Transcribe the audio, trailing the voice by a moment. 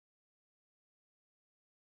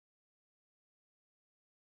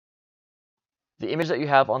The image that you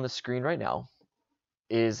have on the screen right now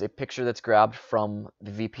is a picture that's grabbed from the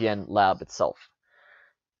VPN lab itself.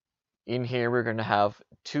 In here, we're going to have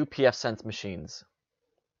two pfSense machines,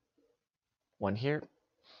 one here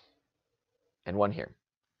and one here.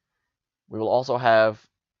 We will also have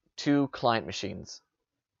two client machines,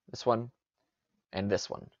 this one and this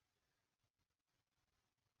one.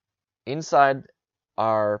 Inside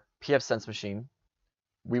our pfSense machine,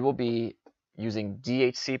 we will be using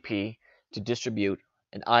DHCP to distribute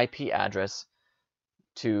an IP address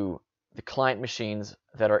to the client machines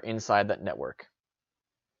that are inside that network.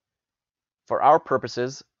 For our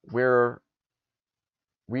purposes, we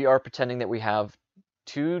are pretending that we have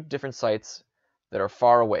two different sites that are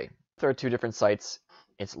far away. If there are two different sites,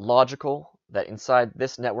 it's logical that inside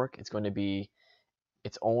this network it's going to be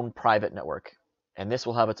its own private network, and this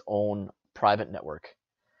will have its own private network.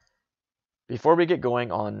 Before we get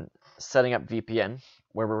going on setting up VPN,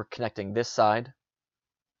 where we're connecting this side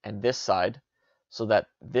and this side so that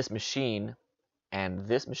this machine and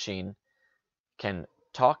this machine can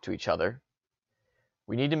talk to each other,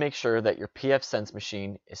 we need to make sure that your pfSense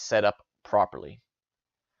machine is set up properly.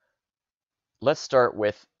 Let's start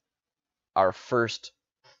with our first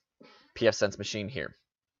pfSense machine here.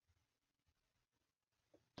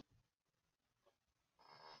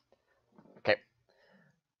 Okay.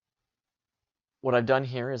 What I've done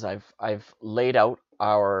here is I've laid out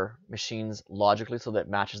our machines logically so that it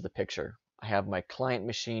matches the picture. I have my client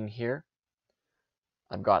machine here.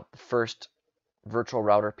 I've got the first virtual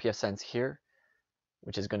router pfSense here,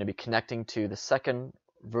 which is going to be connecting to the second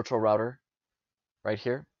virtual router right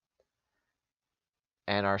here,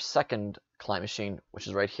 and our second client machine, which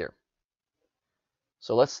is right here.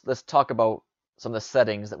 So let's talk about some of the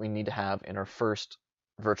settings that we need to have in our first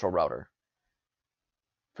virtual router.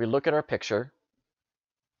 If we look at our picture,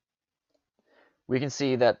 we can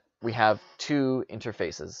see that we have two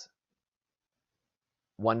interfaces,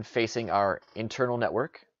 one facing our internal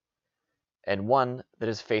network and one that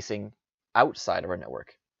is facing outside of our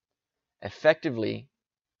network. Effectively,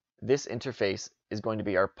 this interface is going to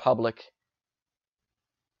be our public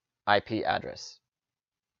IP address.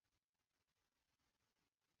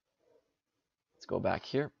 Let's go back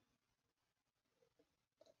here.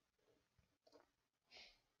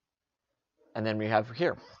 And then we have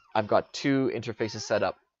here, I've got two interfaces set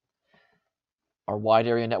up, our wide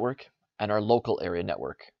area network and our local area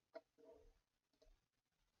network.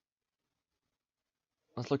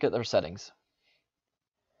 Let's look at their settings.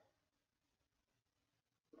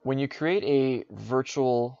 When you create a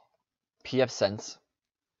virtual pfSense,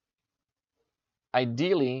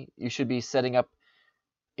 ideally you should be setting up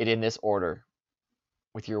it in this order,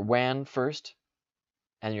 with your WAN first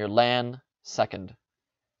and your LAN second.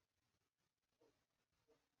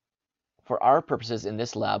 For our purposes in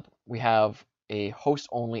this lab, we have a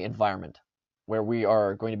host-only environment where we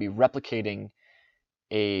are going to be replicating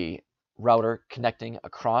a router connecting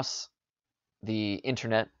across the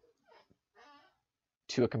internet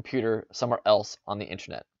to a computer somewhere else on the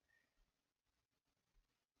internet.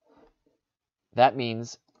 That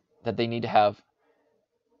means that they need to have,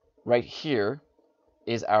 right here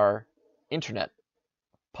is our internet,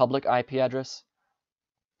 public IP address,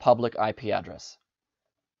 public IP address.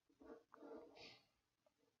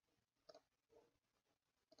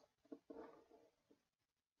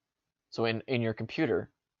 So in your computer,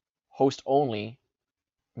 host only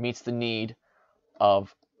meets the need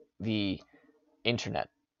of the internet.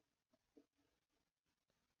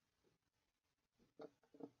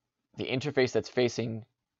 The interface that's facing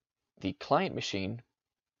the client machine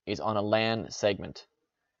is on a LAN segment.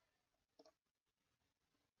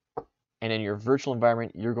 And in your virtual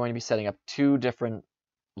environment, you're going to be setting up two different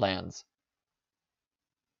LANs.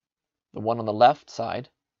 The one on the left side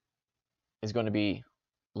is going to be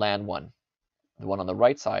LAN 1. The one on the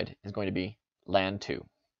right side is going to be LAN 2.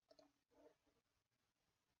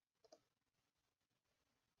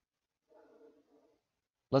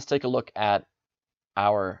 Let's take a look at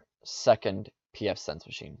our second pfSense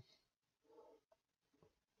machine.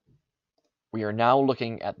 We are now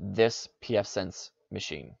looking at this pfSense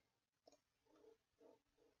machine.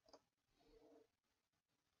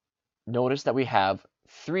 Notice that we have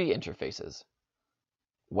three interfaces: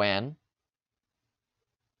 WAN,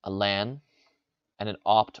 a LAN, and an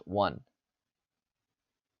opt1.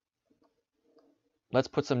 Let's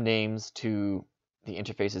put some names to the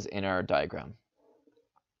interfaces in our diagram.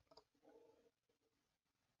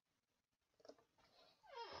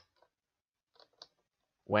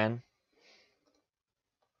 WAN,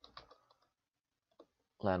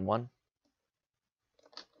 LAN 1,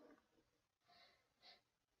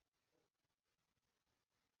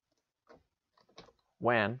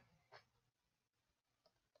 WAN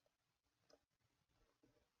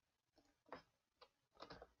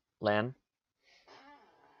LAN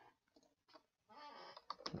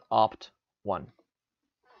opt1.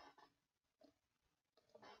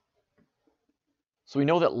 So we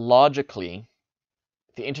know that logically,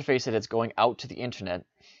 the interface that is going out to the internet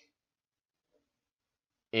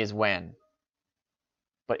is WAN.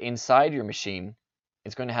 But inside your machine,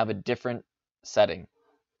 it's going to have a different setting.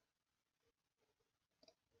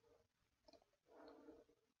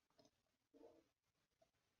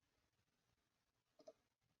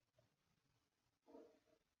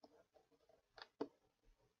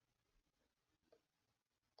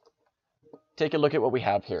 Take a look at what we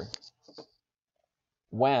have here.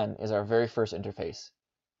 WAN is our very first interface.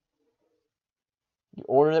 The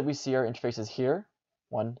order that we see our interfaces here,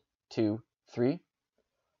 1, 2, 3,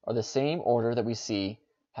 are the same order that we see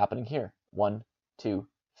happening here, 1, 2,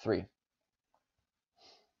 3.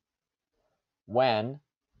 WAN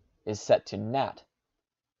is set to NAT.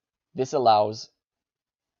 This allows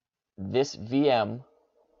this VM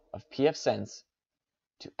of pfSense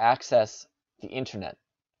to access the internet.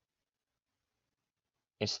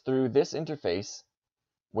 It's through this interface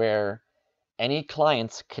where any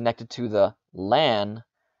clients connected to the LAN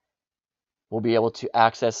will be able to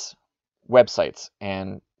access websites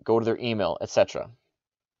and go to their email, etc.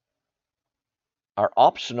 Our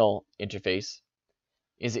optional interface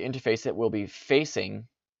is the interface that will be facing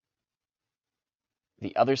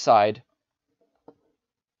the other side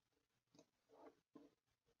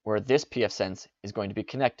where this pfSense is going to be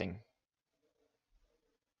connecting.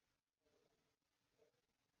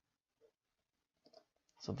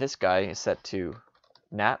 So this guy is set to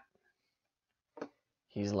NAT,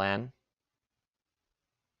 he's LAN,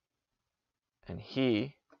 and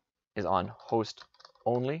he is on host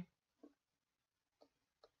only,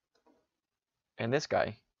 and this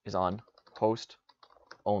guy is on host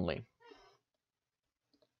only.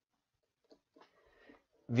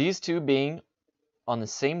 These two being on the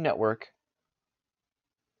same network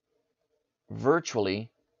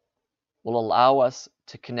virtually will allow us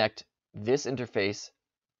to connect this interface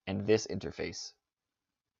and this interface.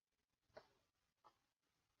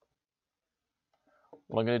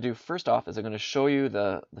 What I'm going to do first off is I'm going to show you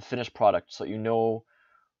the finished product so you know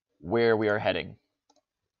where we are heading.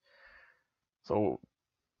 So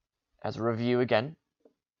as a review again,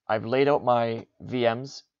 I've laid out my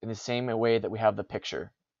VMs in the same way that we have the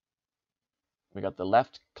picture. We got the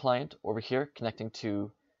left client over here connecting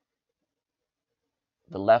to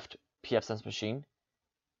the left pfSense machine,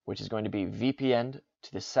 which is going to be VPN'd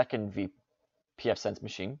to the second pfSense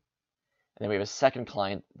machine. And then we have a second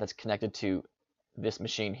client that's connected to this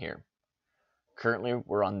machine here. Currently,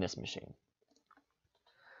 we're on this machine.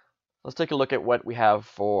 Let's take a look at what we have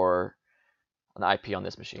for an IP on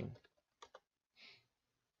this machine.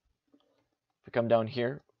 If we come down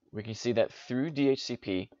here, we can see that through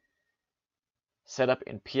DHCP, set up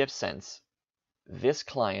in pfSense, this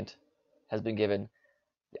client has been given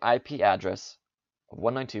the IP address of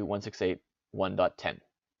 192.168.1.10.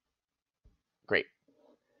 Great.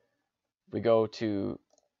 We go to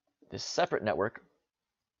this separate network,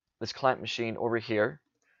 this client machine over here.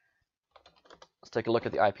 Let's take a look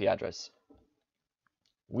at the IP address.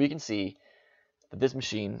 We can see that this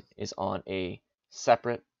machine is on a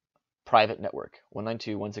separate private network,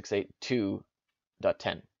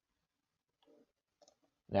 192.168.2.10.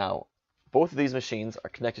 Now, both of these machines are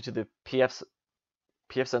connected to the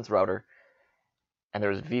pfSense router, and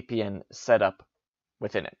there's VPN set up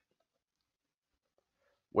within it.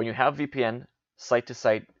 When you have VPN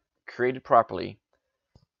site-to-site created properly,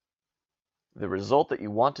 the result that you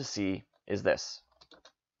want to see is this.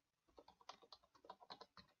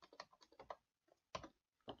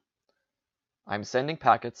 I'm sending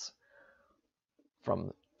packets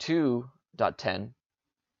from 2.10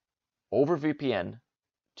 over VPN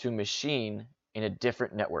to a machine in a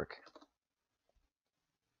different network.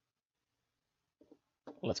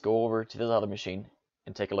 Let's go over to this other machine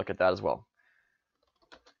and take a look at that as well.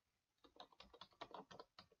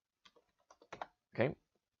 Okay,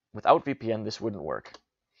 without VPN, this wouldn't work.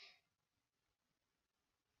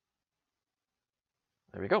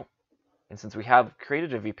 There we go. And since we have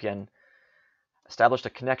created a VPN, established a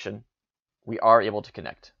connection, we are able to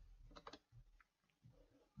connect.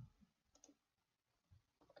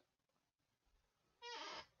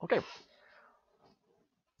 Okay.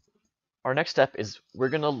 Our next step is we're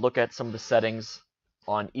going to look at some of the settings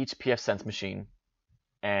on each pfSense machine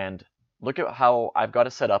and look at how I've got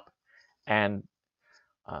it set up and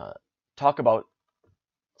talk about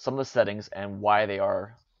some of the settings and why they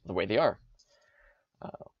are the way they are.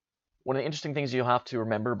 One of the interesting things you'll have to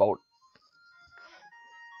remember about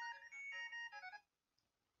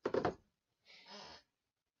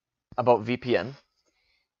VPN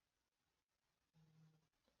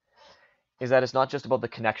is that it's not just about the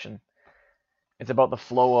connection, it's about the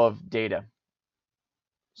flow of data.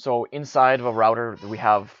 So inside of a router, we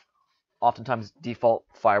have oftentimes default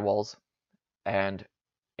firewalls, and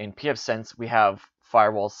in pfSense, we have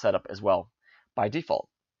firewalls set up as well by default.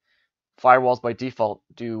 Firewalls by default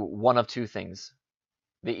do one of two things.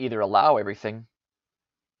 They either allow everything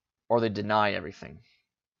or they deny everything.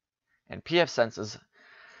 And pfSense is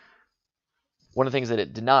one of the things that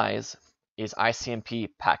it denies is ICMP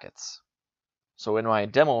packets. So in my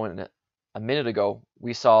demo a minute ago,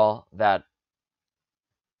 we saw that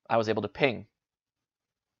I was able to ping.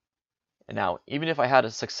 And now, even if I had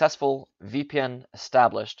a successful VPN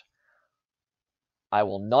established, I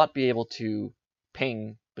will not be able to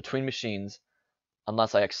ping between machines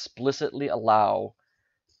unless I explicitly allow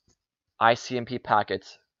ICMP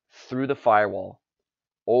packets through the firewall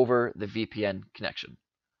over the VPN connection.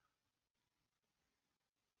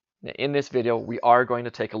 Now, in this video, we are going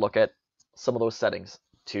to take a look at some of those settings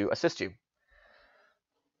to assist you.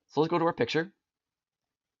 So let's go to our picture.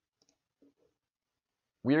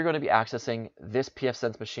 We are going to be accessing this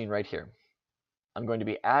pfSense machine right here. I'm going to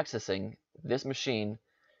be accessing this machine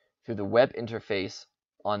through the web interface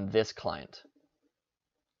on this client.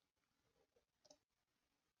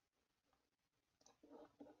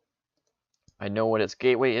 I know what its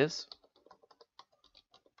gateway is.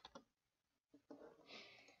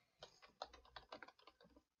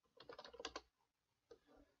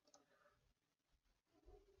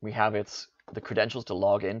 We have the credentials to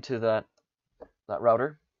log into that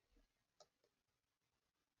router.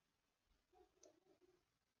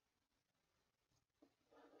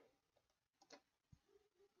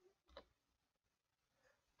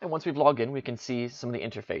 And once we've logged in, we can see some of the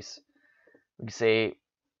interface. We can say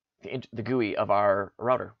the GUI of our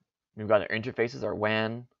router. We've got our interfaces, our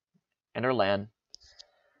WAN, and our LAN.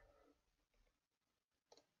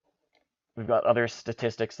 We've got other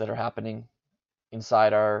statistics that are happening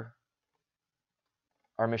inside our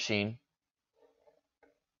machine.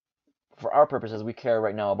 For our purposes, we care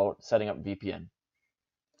right now about setting up VPN.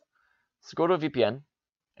 So go to a VPN,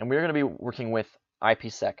 and we're going to be working with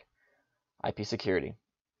IPsec, IP security.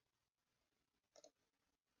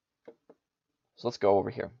 So let's go over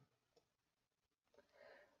here.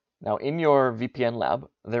 Now in your VPN lab,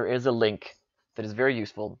 there is a link that is very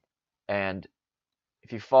useful, and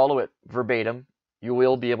if you follow it verbatim, you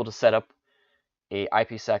will be able to set up a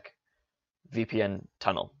IPsec VPN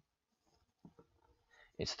tunnel.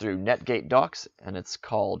 It's through Netgate docs, and it's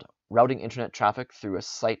called Routing Internet Traffic Through a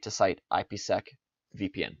Site-to-Site IPsec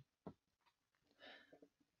VPN.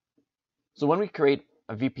 So when we create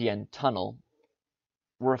a VPN tunnel,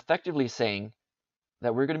 we're effectively saying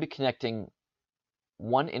that we're going to be connecting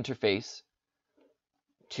one interface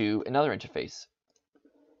to another interface.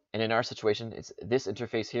 And in our situation, it's this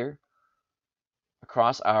interface here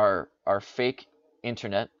across our fake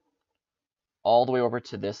internet all the way over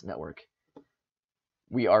to this network.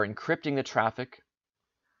 We are encrypting the traffic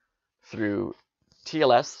through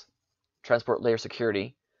TLS, Transport Layer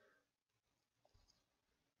Security,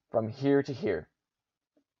 from here to here,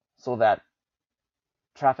 so that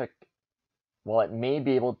traffic, while it may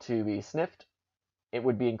be able to be sniffed, it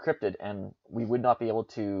would be encrypted, and we would not be able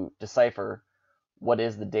to decipher what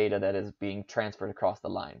is the data that is being transferred across the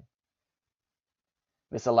line.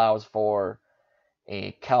 This allows for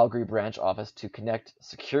a Calgary branch office to connect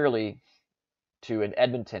securely to an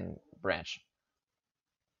Edmonton branch.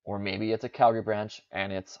 Or maybe it's a Calgary branch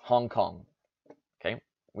and it's Hong Kong. Okay,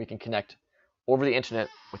 we can connect over the internet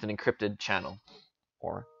with an encrypted channel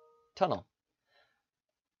or tunnel.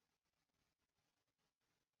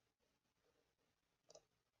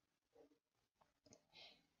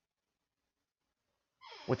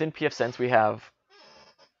 Within pfSense, we have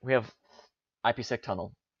IPsec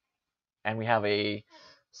tunnel, and we have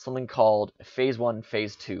something called phase 1,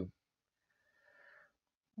 phase 2.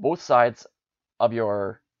 Both sides of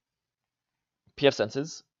your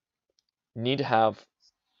pfSenses need to have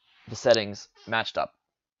the settings matched up.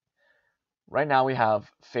 Right now we have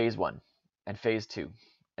phase 1 and phase 2.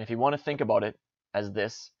 And if you want to think about it as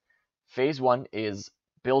this, phase 1 is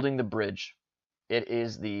building the bridge. It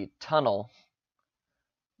is the tunnel.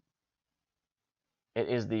 It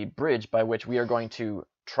is the bridge by which we are going to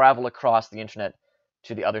travel across the internet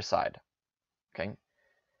to the other side. Okay.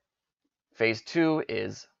 Phase 2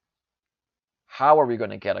 is how are we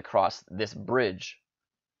going to get across this bridge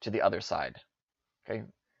to the other side. Okay.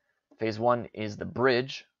 Phase 1 is the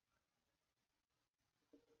bridge.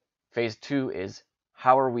 Phase 2 is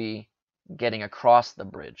how are we getting across the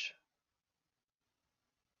bridge?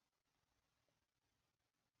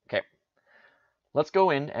 Okay, let's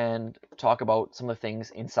go in and talk about some of the things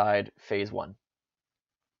inside phase 1.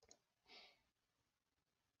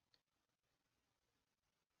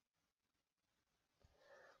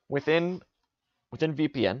 Within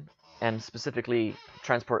VPN, and specifically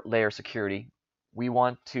transport layer security, we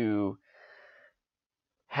want to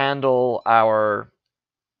handle our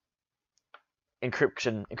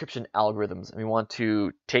encryption algorithms, and we want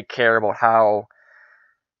to take care about how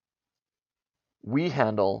we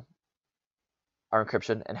handle our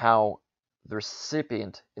encryption and how the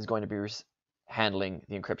recipient is going to be handling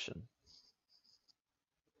the encryption.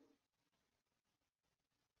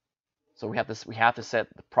 So we have to set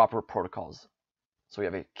the proper protocols. So we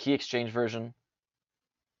have a key exchange version,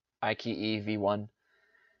 IKE v1.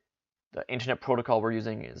 The internet protocol we're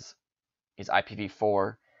using is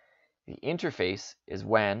IPv4. The interface is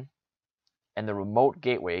WAN, and the remote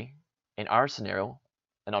gateway in our scenario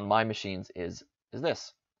and on my machines is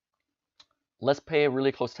this. Let's pay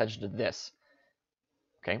really close attention to this,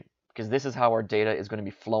 okay? Because this is how our data is going to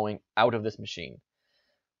be flowing out of this machine.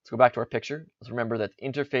 Let's go back to our picture. Let's remember that the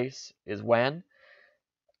interface is WAN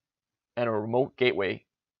and a remote gateway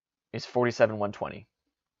is 47.120.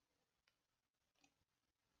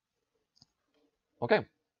 Okay.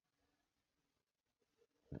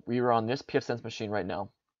 We are on this pfSense machine right now,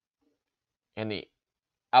 and the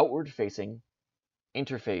outward-facing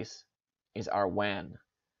interface is our WAN.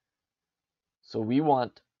 So we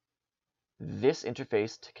want this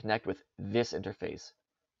interface to connect with this interface.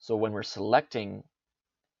 So when we're selecting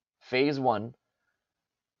phase 1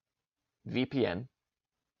 VPN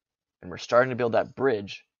and we're starting to build that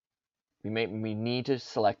bridge, we need to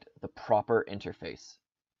select the proper interface.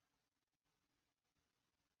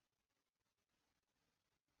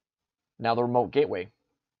 Now the remote gateway.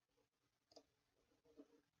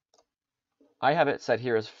 I have it set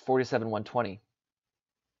here as 47.120.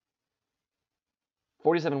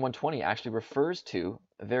 47.120 actually refers to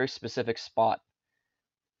a very specific spot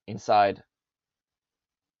inside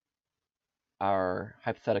our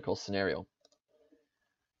hypothetical scenario.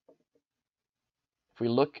 If we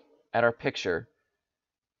look at our picture,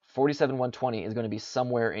 47.120 is going to be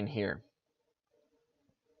somewhere in here.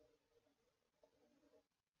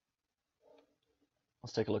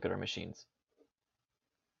 Let's take a look at our machines.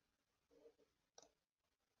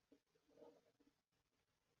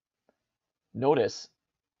 Notice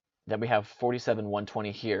that we have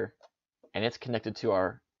 47.120 here, and it's connected to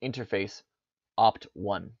our interface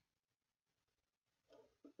opt1.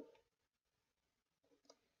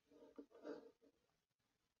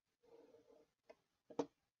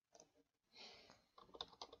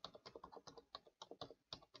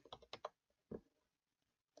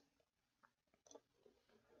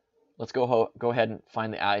 Let's go ahead and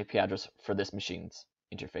find the IP address for this machine's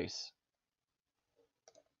interface.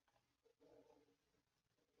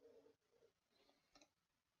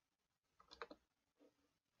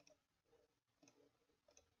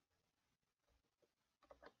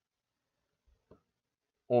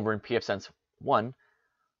 Over in pfSense 1,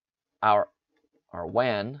 our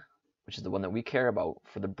WAN, which is the one that we care about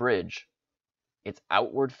for the bridge, its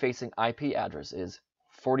outward-facing IP address is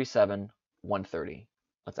 47.130.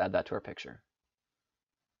 Let's add that to our picture.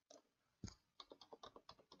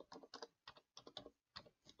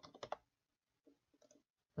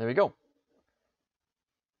 There we go.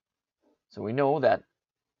 So we know that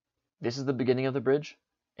this is the beginning of the bridge,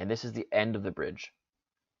 and this is the end of the bridge.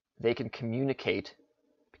 They can communicate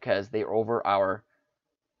because they are over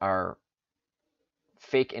our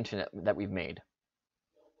fake internet that we've made.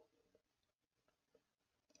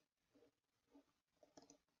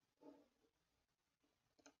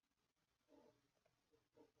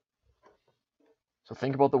 So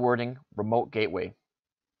think about the wording remote gateway.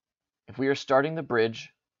 If we are starting the bridge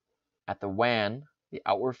at the WAN, the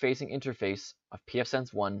outward-facing interface of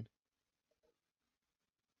pfSense 1,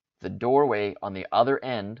 the doorway on the other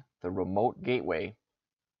end, the remote gateway,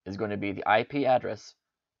 is going to be the IP address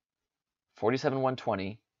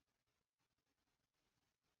 47.120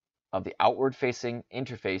 of the outward-facing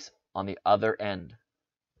interface on the other end.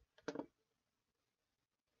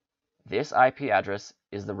 This IP address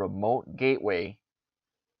is the remote gateway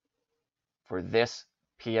for this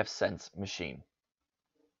pfSense machine.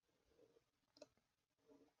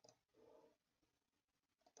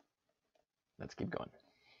 Let's keep going.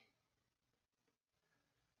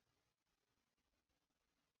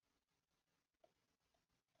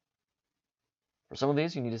 For some of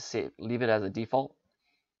these, you need to leave it as a default.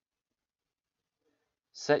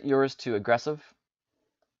 Set yours to aggressive.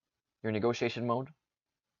 your negotiation mode.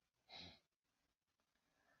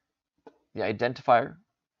 The identifier,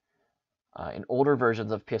 in older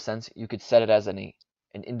versions of pfSense, you could set it as an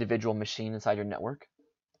individual machine inside your network.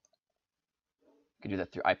 You could do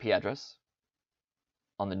that through IP address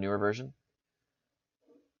on the newer version.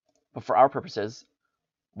 But for our purposes,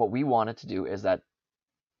 what we wanted to do is that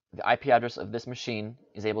the IP address of this machine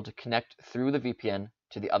is able to connect through the VPN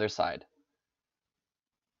to the other side.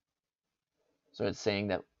 So it's saying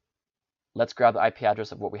that let's grab the IP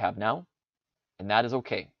address of what we have now, and that is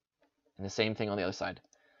okay. And the same thing on the other side.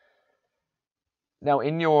 Now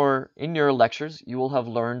in your lectures, you will have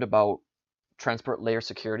learned about transport layer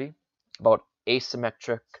security, about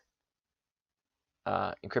asymmetric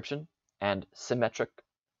encryption and symmetric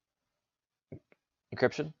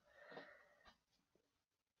encryption.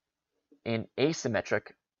 In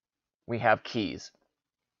asymmetric, we have keys.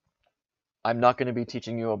 I'm not going to be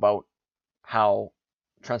teaching you about how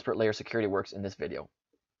transport layer security works in this video,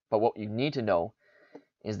 but what you need to know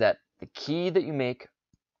is that the key that you make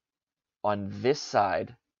on this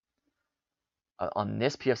side, on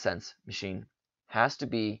this pfSense machine, has to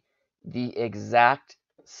be the exact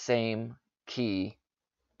same key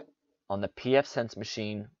on the pfSense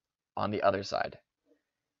machine on the other side.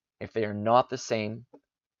 If they are not the same,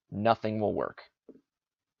 nothing will work.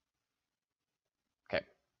 Okay,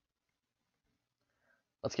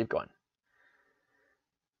 let's keep going.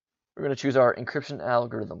 We're going to choose our encryption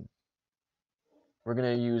algorithm. We're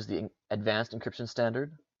going to use the advanced encryption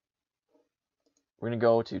standard. We're going to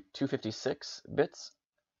go to 256 bits.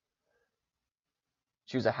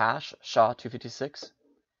 Choose a hash, SHA-256.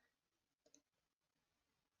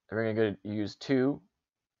 We're going to use two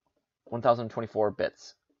 1024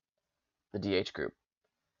 bits, the DH group.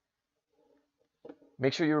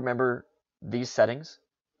 Make sure you remember these settings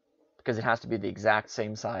because it has to be the exact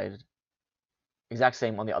same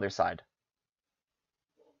on the other side.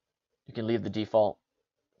 You can leave the default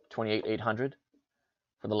 28800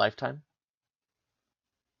 for the lifetime.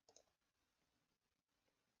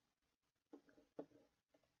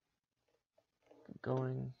 Keep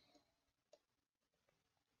going.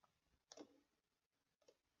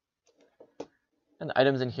 And the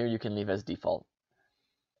items in here you can leave as default.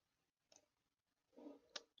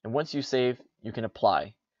 And once you save, you can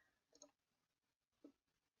apply.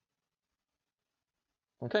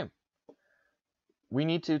 Okay. We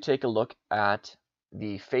need to take a look at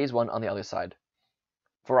the phase 1 on the other side.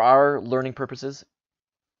 For our learning purposes,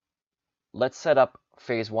 let's set up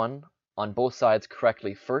phase 1 on both sides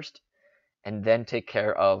correctly first, and then take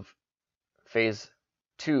care of phase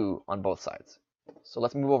 2 on both sides. So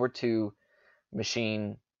let's move over to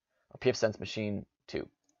pfSense machine 2.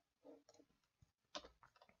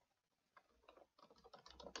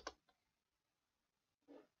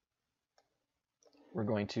 We're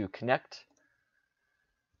going to connect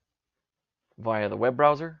via the web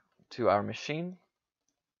browser to our machine.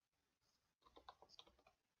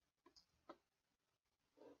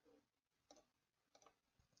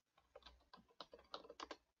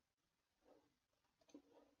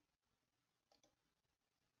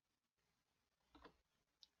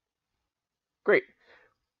 Great.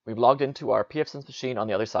 We've logged into our pfSense machine on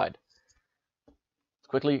the other side.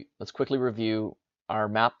 Let's quickly review our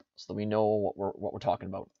map so that we know what we're talking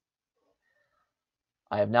about.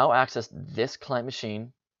 I have now accessed this client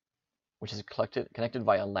machine, which is connected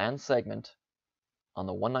via LAN segment on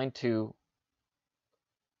the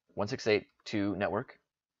 192.168.2 network.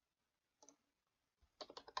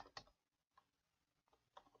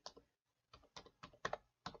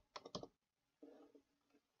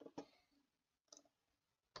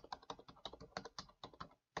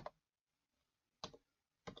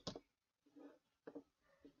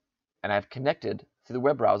 And I've connected through the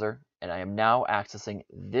web browser, and I am now accessing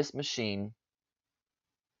this machine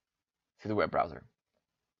through the web browser.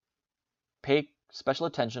 Pay special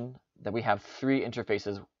attention that we have 3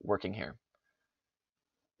 interfaces working here.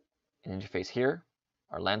 An interface here,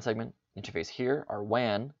 our LAN segment, interface here, our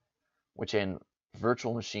WAN, which in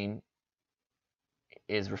virtual machine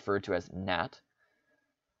is referred to as NAT,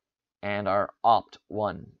 and our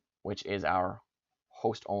opt1, which is our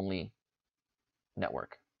host-only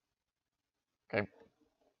network. Okay.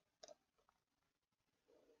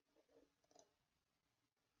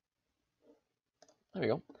 There we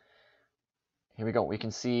go. Here we go. We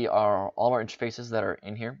can see all our interfaces that are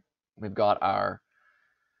in here. We've got our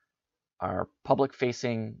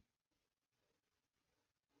public-facing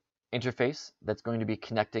interface that's going to be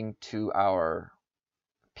connecting to our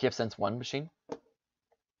pfSense 1 machine.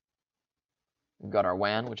 We've got our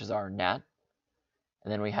WAN, which is our NAT,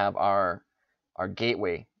 and then we have our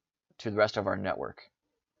gateway to the rest of our network.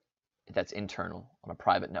 that's internal on a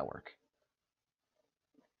private network.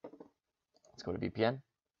 Let's go to VPN,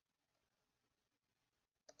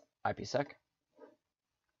 IPsec.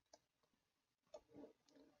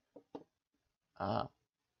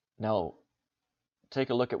 Now, take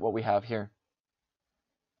a look at what we have here.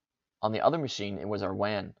 On the other machine, it was our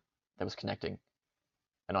WAN that was connecting.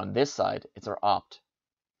 And on this side, it's our opt.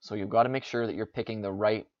 So you've got to make sure that you're picking the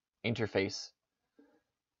right interface,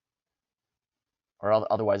 or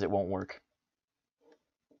otherwise it won't work.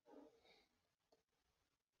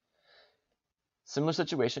 Similar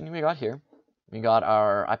situation we got here. We got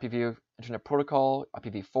our IPv Internet Protocol,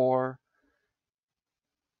 IPv4,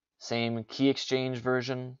 same key exchange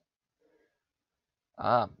version.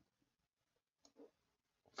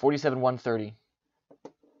 47130.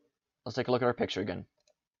 Let's take a look at our picture again.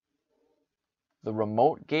 The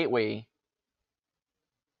remote gateway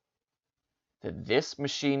that this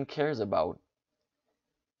machine cares about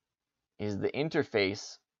is the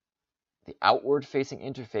interface, the outward facing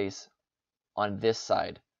interface on this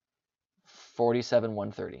side,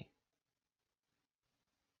 47130.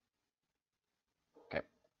 Okay.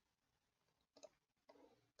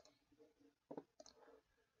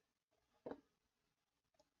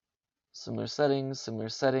 Similar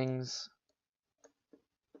settings.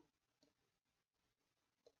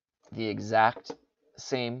 The exact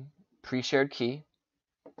same pre-shared key.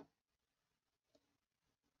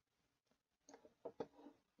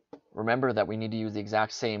 Remember that we need to use the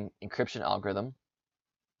exact same encryption algorithm.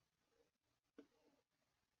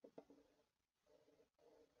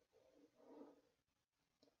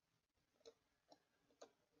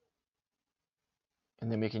 And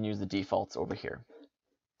then we can use the defaults over here.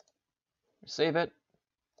 Save it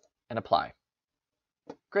and apply.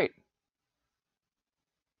 Great.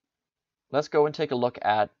 Let's go and take a look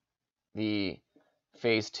at the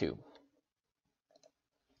phase 2.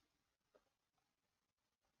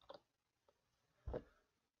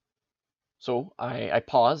 So I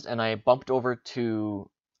paused and I bumped over to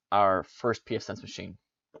our first pfSense machine.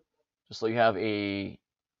 Just so you have an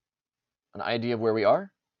idea of where we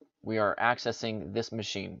are accessing this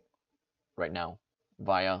machine right now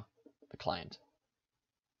via the client.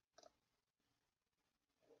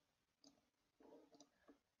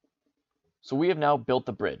 So we have now built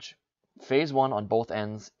the bridge. Phase 1 on both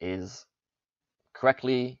ends is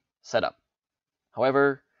correctly set up.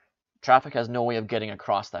 However, traffic has no way of getting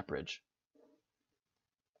across that bridge.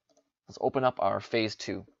 Let's open up our phase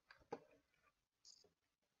 2.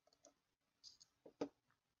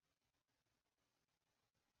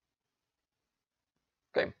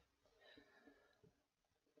 Okay.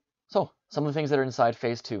 So some of the things that are inside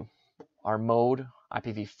phase 2, our mode,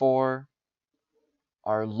 IPv4,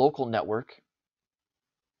 our local network,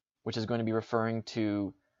 which is going to be referring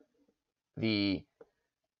to the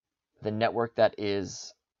network that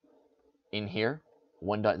is in here,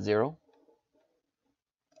 1.0.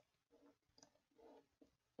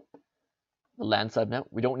 The LAN subnet,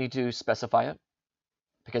 we don't need to specify it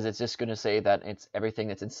because it's just going to say that it's everything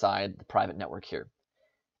that's inside the private network here.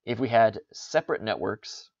 If we had separate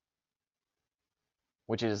networks,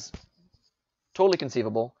 which is totally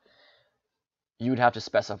conceivable, you'd have to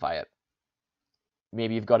specify it.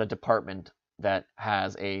 Maybe you've got a department that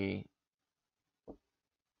has a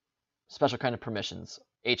special kind of permissions.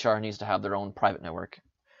 HR needs to have their own private network.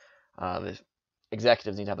 The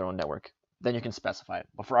executives need to have their own network. Then you can specify it.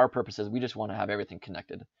 But for our purposes, we just want to have everything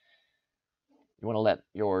connected. You want to let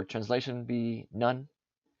your translation be none.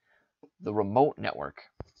 The remote network.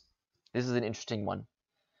 This is an interesting one.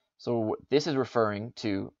 So what this is referring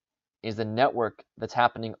to is the network that's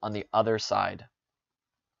happening on the other side.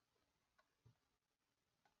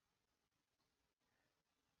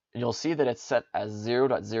 You'll see that it's set as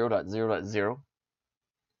 0.0.0.0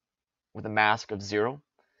 with a mask of 0.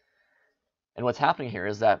 And what's happening here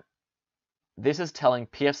is that this is telling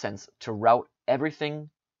pfSense to route everything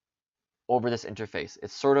over this interface.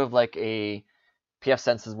 It's sort of like a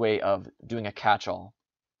pfSense's way of doing a catch-all.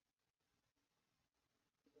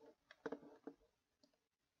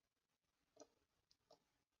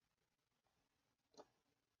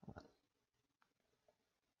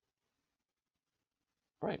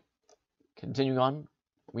 Right. Continuing on,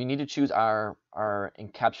 we need to choose our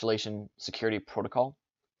encapsulation security protocol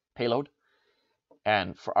payload.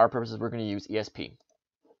 And for our purposes, we're going to use ESP.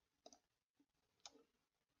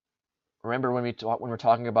 Remember when we're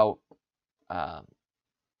talking about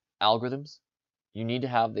algorithms, you need to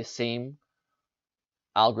have the same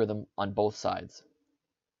algorithm on both sides.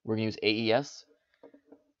 We're going to use AES,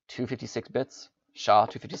 256 bits, SHA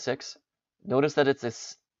 256. Notice that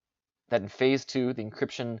it's that in phase 2, the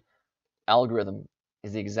encryption algorithm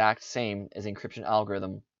is the exact same as the encryption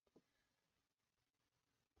algorithm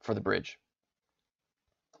for the bridge.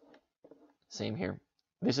 Same here.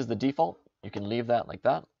 This is the default. You can leave that like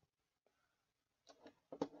that.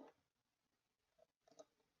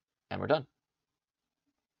 And we're done.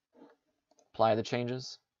 Apply the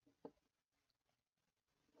changes.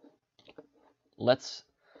 Let's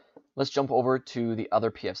jump over to the other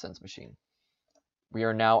pfSense machine. We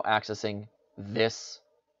are now accessing this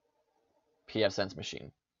pfSense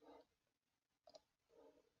machine.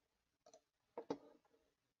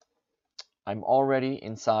 I'm already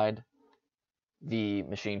inside the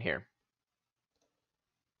machine here.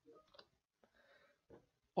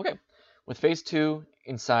 Okay, with phase 2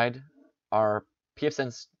 inside our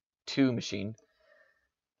pfSense 2 machine,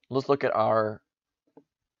 let's look at our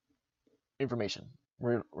information.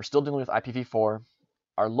 We're still dealing with IPv4.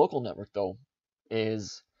 Our local network, though,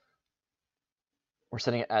 is we're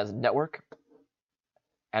setting it as network,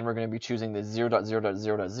 and we're going to be choosing the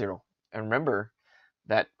 0.0.0.0. And remember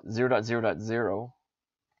that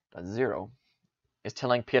 0.0.0.0 is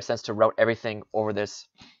telling pfSense to route everything over this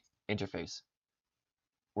interface.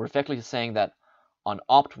 We're effectively saying that on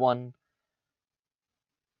opt1,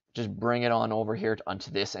 just bring it on over here onto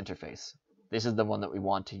this interface. This is the one that we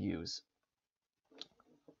want to use.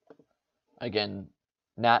 Again,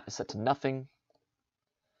 NAT is set to nothing.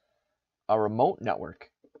 A remote network.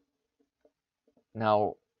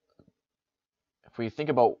 Now, if we think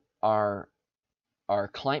about our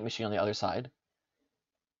client machine on the other side,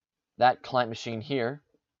 that client machine here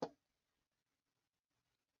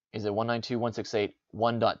is a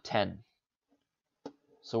 192.168.1.10.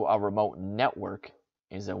 So our remote network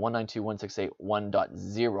is a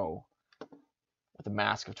 192.168.1.0 with a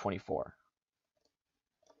mask of 24.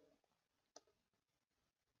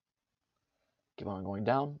 Keep on going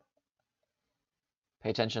down. Pay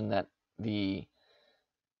attention that the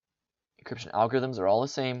encryption algorithms are all the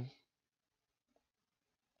same.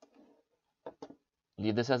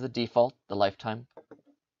 Leave this as the default, the lifetime.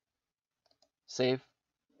 Save.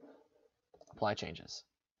 Apply changes.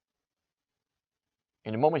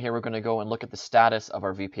 In a moment here, we're going to go and look at the status of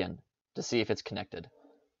our VPN to see if it's connected.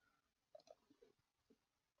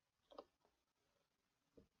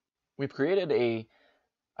 We've created a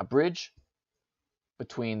bridge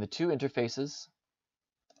between the two interfaces.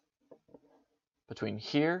 Between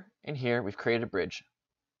here and here, we've created a bridge.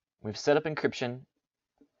 We've set up encryption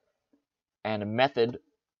and a method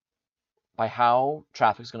by how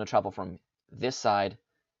traffic is going to travel from this side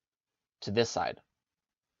to this side.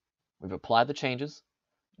 We've applied the changes.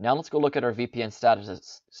 Now let's go look at our VPN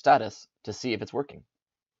status to see if it's working.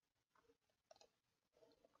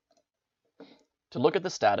 To look at the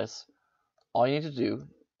status, all you need to do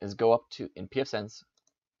is go up to, in pfSense,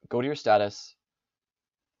 go to your status,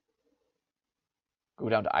 go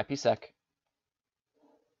down to IPsec,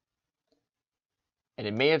 and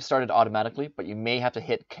it may have started automatically, but you may have to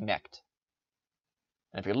hit connect.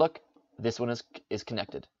 And if you look, this one is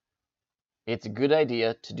connected. It's a good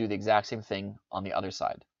idea to do the exact same thing on the other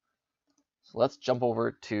side. So let's jump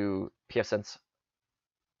over to pfSense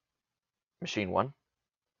machine 1.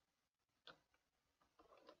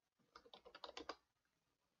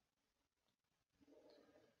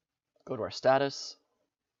 Go to our status,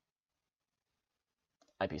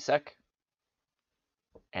 IPsec,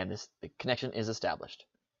 and the connection is established.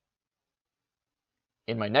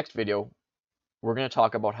 In my next video, we're going to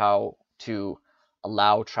talk about how to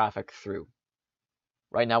allow traffic through.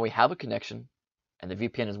 Right now we have a connection and the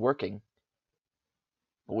VPN is working,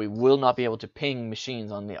 but we will not be able to ping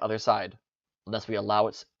machines on the other side unless we allow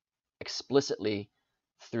it explicitly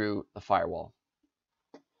through the firewall.